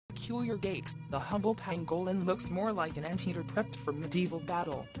peculiar gait, the humble pangolin looks more like an anteater prepped for medieval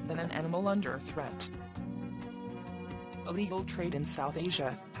battle than an animal under threat. Illegal trade in South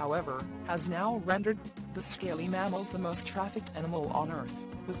Asia, however, has now rendered the scaly mammals the most trafficked animal on Earth,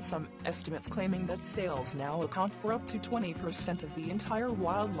 with some estimates claiming that sales now account for up to 20% of the entire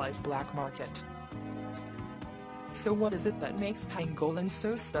wildlife black market. So what is it that makes pangolins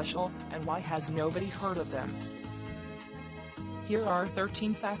so special, and why has nobody heard of them? Here are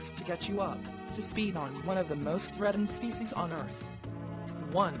 13 facts to get you up to speed on one of the most threatened species on Earth.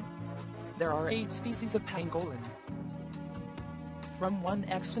 1. There are 8 species of pangolin. From one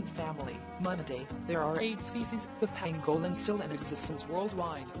extant family, Munidae, there are 8 species of pangolin still in existence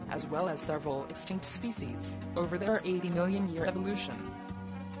worldwide, as well as several extinct species, over their 80 million year evolution.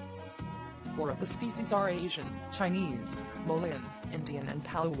 4 of the species are Asian, Chinese, Malayan, Indian and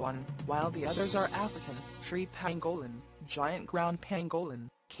Palawan, while the others are African, tree pangolin, giant ground pangolin,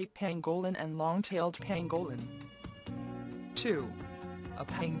 Cape pangolin and long-tailed pangolin. 2. A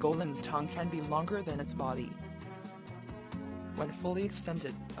pangolin's tongue can be longer than its body. When fully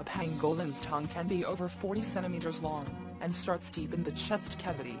extended, a pangolin's tongue can be over 40 centimeters long, and starts deep in the chest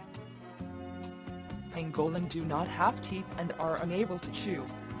cavity. Pangolin do not have teeth and are unable to chew,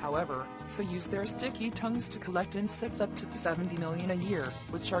 however, so use their sticky tongues to collect insects up to 70 million a year,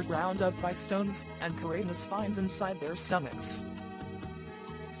 which are ground up by stones, and careenous spines inside their stomachs.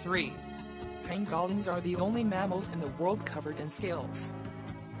 3. Pangolins are the only mammals in the world covered in scales.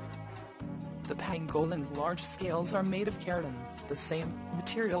 The pangolin's large scales are made of keratin, the same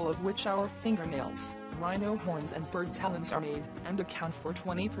material of which our fingernails, rhino horns and bird talons are made, and account for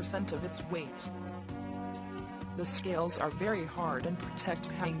 20% of its weight. The scales are very hard and protect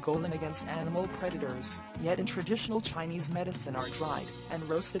pangolin against animal predators, yet in traditional Chinese medicine are dried and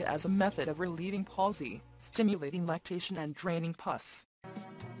roasted as a method of relieving palsy, stimulating lactation and draining pus.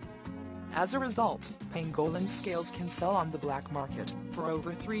 As a result, pangolin scales can sell on the black market for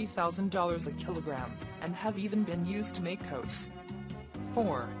over $3,000 a kilogram, and have even been used to make coats.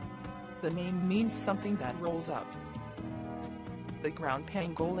 4. The name means something that rolls up. The ground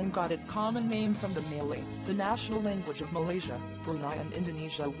pangolin got its common name from the Malay, the national language of Malaysia, Brunei and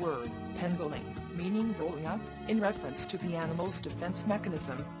Indonesia word, pengoling, meaning rolling up, in reference to the animal's defense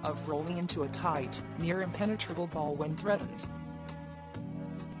mechanism of rolling into a tight, near impenetrable ball when threatened.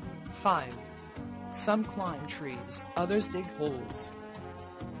 5. Some climb trees, others dig holes.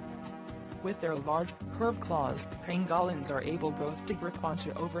 With their large, curved claws, pangolins are able both to grip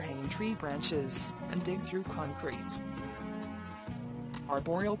onto overhanging tree branches, and dig through concrete.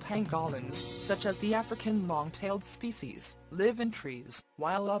 Arboreal pangolins, such as the African long-tailed species, live in trees,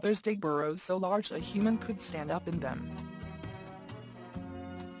 while others dig burrows so large a human could stand up in them.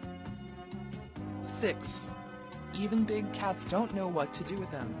 6. Even big cats don't know what to do with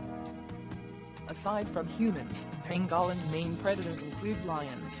them. Aside from humans, pangolins' main predators include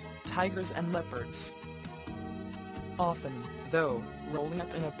lions, tigers and leopards. Often, though, rolling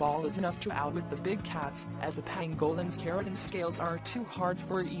up in a ball is enough to outwit the big cats, as a pangolin's keratin scales are too hard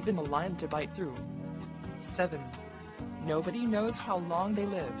for even a lion to bite through. 7. Nobody knows how long they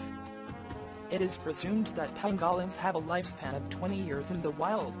live. It is presumed that pangolins have a lifespan of 20 years in the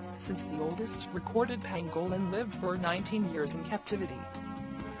wild, since the oldest recorded pangolin lived for 19 years in captivity.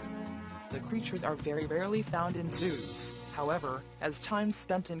 The creatures are very rarely found in zoos, however, as time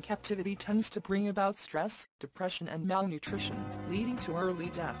spent in captivity tends to bring about stress, depression and malnutrition, leading to early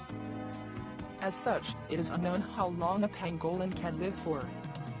death. As such, it is unknown how long a pangolin can live for.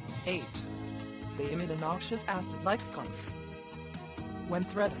 8. They emit a noxious acid like skunks. When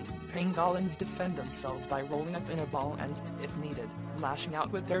threatened, pangolins defend themselves by rolling up in a ball and, if needed, lashing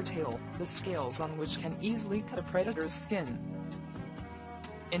out with their tail, the scales on which can easily cut a predator's skin.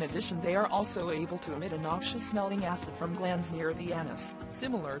 In addition, they are also able to emit a noxious-smelling acid from glands near the anus,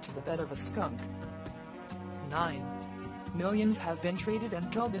 similar to the bed of a skunk. 9. Millions have been traded and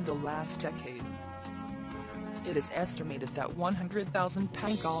killed in the last decade. It is estimated that 100,000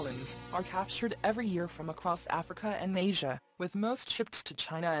 pangolins are captured every year from across Africa and Asia, with most shipped to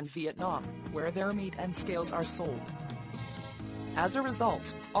China and Vietnam, where their meat and scales are sold. As a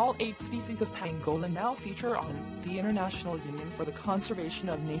result, all 8 species of pangolin now feature on the International Union for the Conservation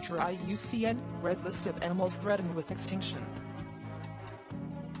of Nature (IUCN) Red List of Animals Threatened with Extinction.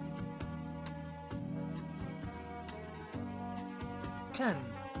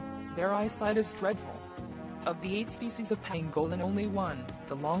 Their eyesight is dreadful. Of the 8 species of pangolin, only one,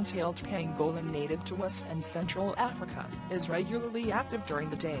 the long-tailed pangolin native to West and Central Africa, is regularly active during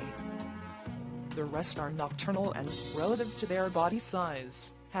the day. The rest are nocturnal and, relative to their body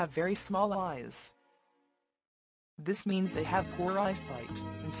size, have very small eyes. This means they have poor eyesight,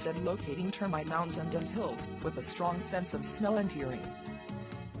 instead locating termite mounds and anthills, with a strong sense of smell and hearing.